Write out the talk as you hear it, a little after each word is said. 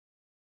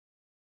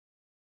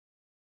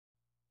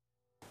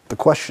The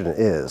question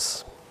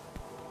is,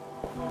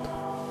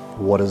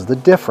 what is the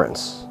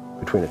difference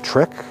between a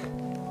trick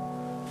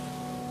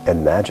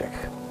and magic?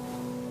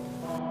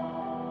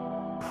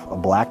 A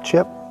black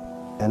chip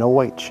and a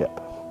white chip.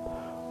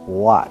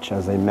 Watch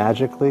as they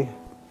magically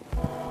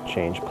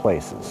change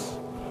places.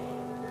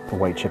 The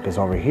white chip is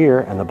over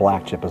here and the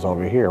black chip is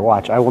over here.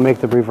 Watch, I will make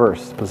the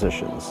reverse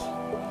positions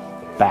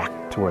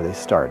back to where they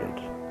started.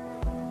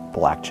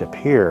 Black chip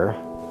here,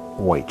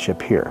 white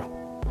chip here.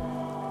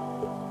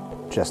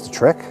 Just a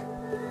trick.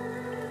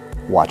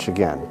 Watch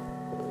again,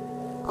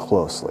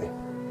 closely.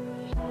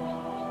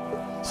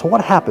 So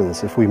what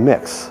happens if we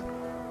mix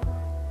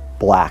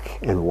black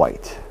and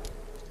white?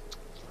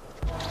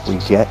 We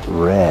get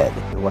red.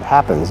 And what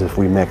happens if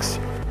we mix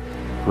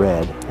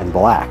red and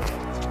black?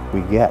 We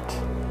get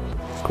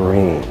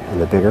green. And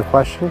the bigger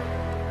question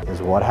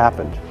is, what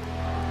happened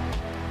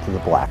to the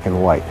black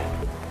and white?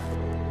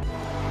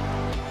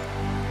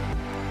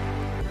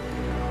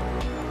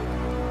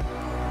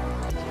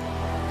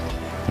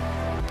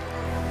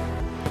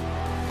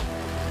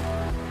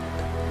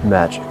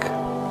 Magic.